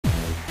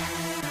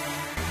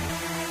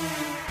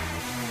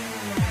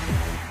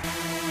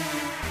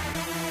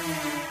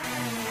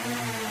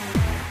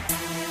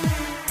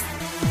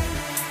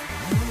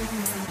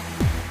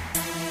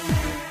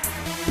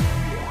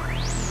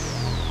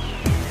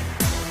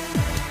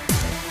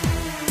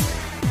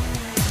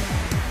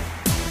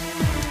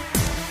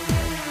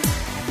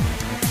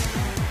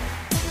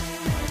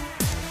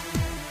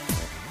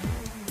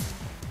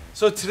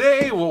So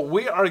today what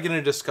we are going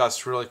to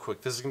discuss really quick,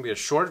 this is going to be a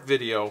short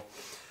video.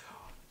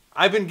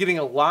 I've been getting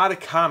a lot of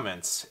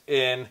comments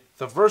in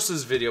the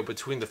versus video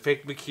between the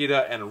fake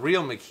Makita and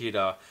real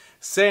Makita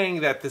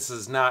saying that this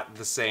is not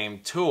the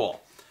same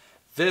tool.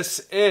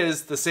 This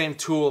is the same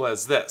tool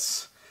as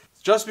this.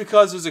 Just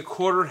because there's a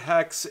 1/4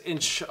 hex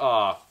inch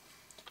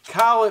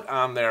collet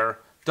on there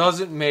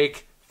doesn't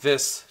make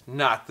this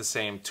not the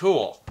same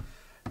tool.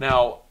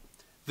 Now,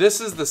 this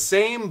is the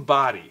same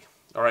body.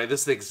 Alright, this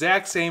is the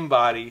exact same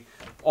body.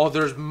 Oh,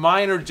 there's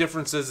minor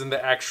differences in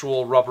the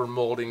actual rubber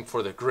molding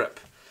for the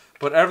grip.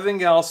 But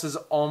everything else is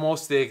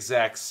almost the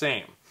exact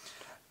same.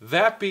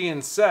 That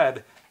being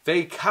said,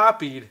 they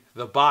copied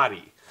the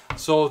body.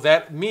 So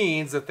that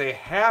means that they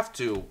have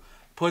to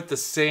put the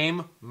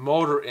same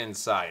motor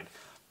inside.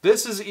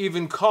 This is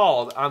even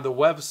called on the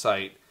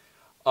website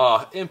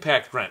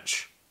impact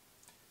wrench.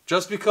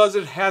 Just because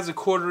it has a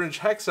 1/4 inch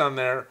hex on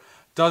there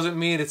doesn't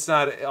mean it's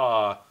not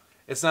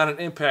an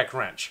impact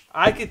wrench.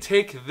 I could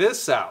take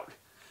this out.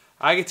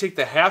 I could take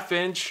the 1/2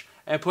 inch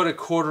and put a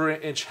 1/4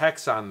 inch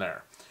hex on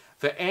there.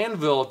 The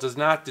anvil does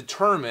not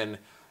determine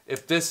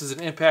if this is an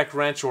impact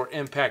wrench or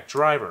impact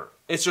driver.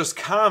 It's just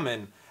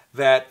common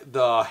that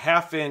the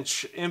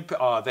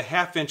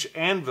 1/2 inch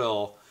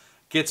anvil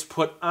gets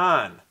put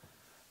on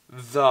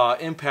the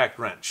impact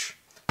wrench.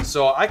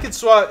 So I could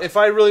swap, if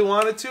I really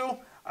wanted to,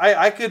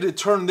 I could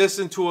turn this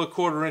into a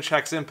 1/4 inch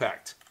hex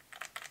impact.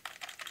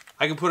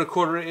 I can put a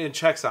 1/4 inch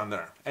hex on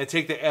there and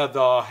take the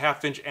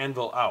 1/2 inch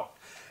anvil out.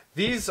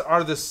 These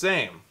are the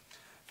same.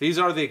 These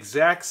are the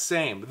exact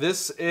same.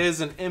 This is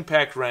an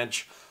impact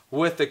wrench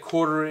with a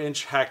 1/4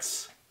 inch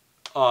hex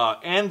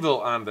anvil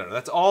on there.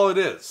 That's all it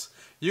is.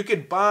 You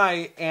could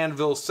buy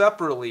anvils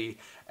separately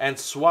and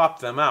swap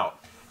them out.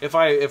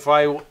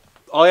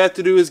 All you have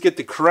to do is get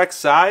the correct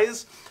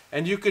size,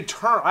 and you could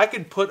turn. I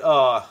could put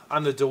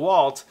on the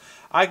DeWalt.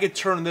 I could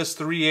turn this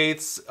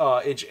 3/8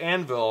 inch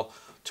anvil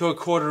to a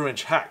 1/4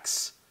 inch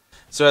hex.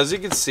 So as you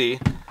can see,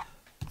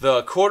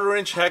 the 1/4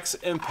 inch hex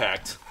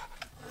impact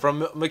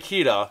from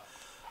Makita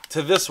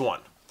to this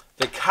one.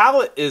 The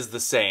collet is the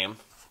same,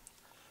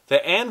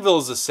 the anvil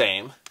is the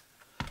same,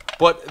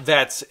 but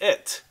that's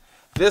it.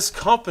 This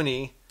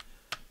company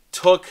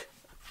took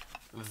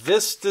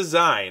this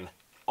design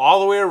all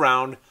the way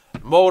around,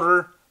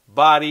 motor,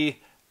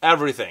 body,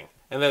 everything.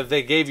 And then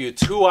they gave you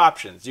two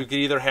options. You could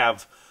either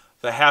have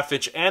the 1/2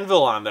 inch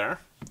anvil on there,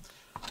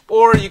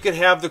 or you could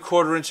have the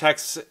 1/4 inch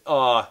hex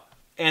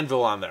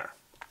anvil on there.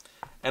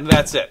 And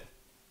that's it.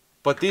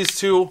 But these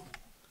two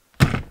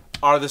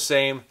are the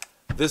same.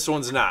 This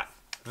one's not.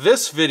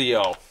 This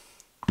video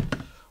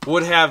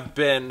would have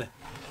been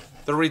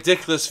the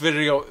ridiculous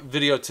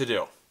video to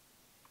do,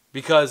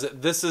 because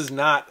this is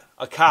not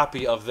a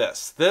copy of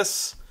this.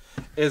 This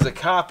is a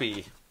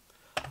copy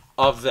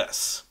of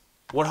this.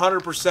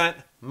 100%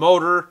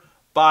 motor,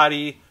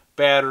 body,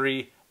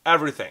 battery,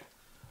 everything.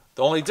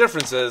 The only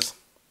difference is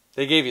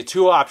they gave you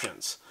two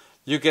options.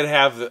 You could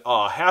have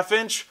a 1/2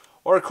 inch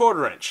or a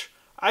 1/4 inch.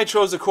 I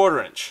chose a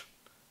 1/4 inch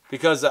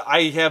because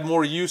I have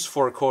more use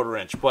for a 1/4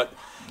 inch. But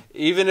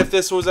even if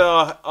this was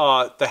the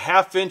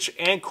 1/2 inch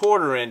and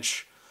 1/4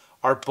 inch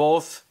are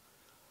both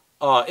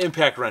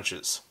impact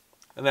wrenches.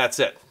 And that's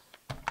it.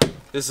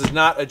 This is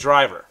not a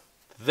driver.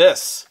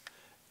 This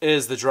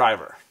is the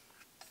driver.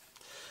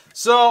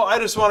 So I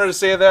just wanted to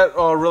say that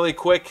really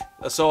quick.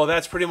 So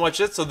that's pretty much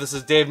it. So this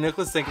is Dave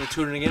Nicholas. Thank you for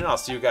tuning in. I'll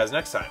see you guys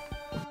next time.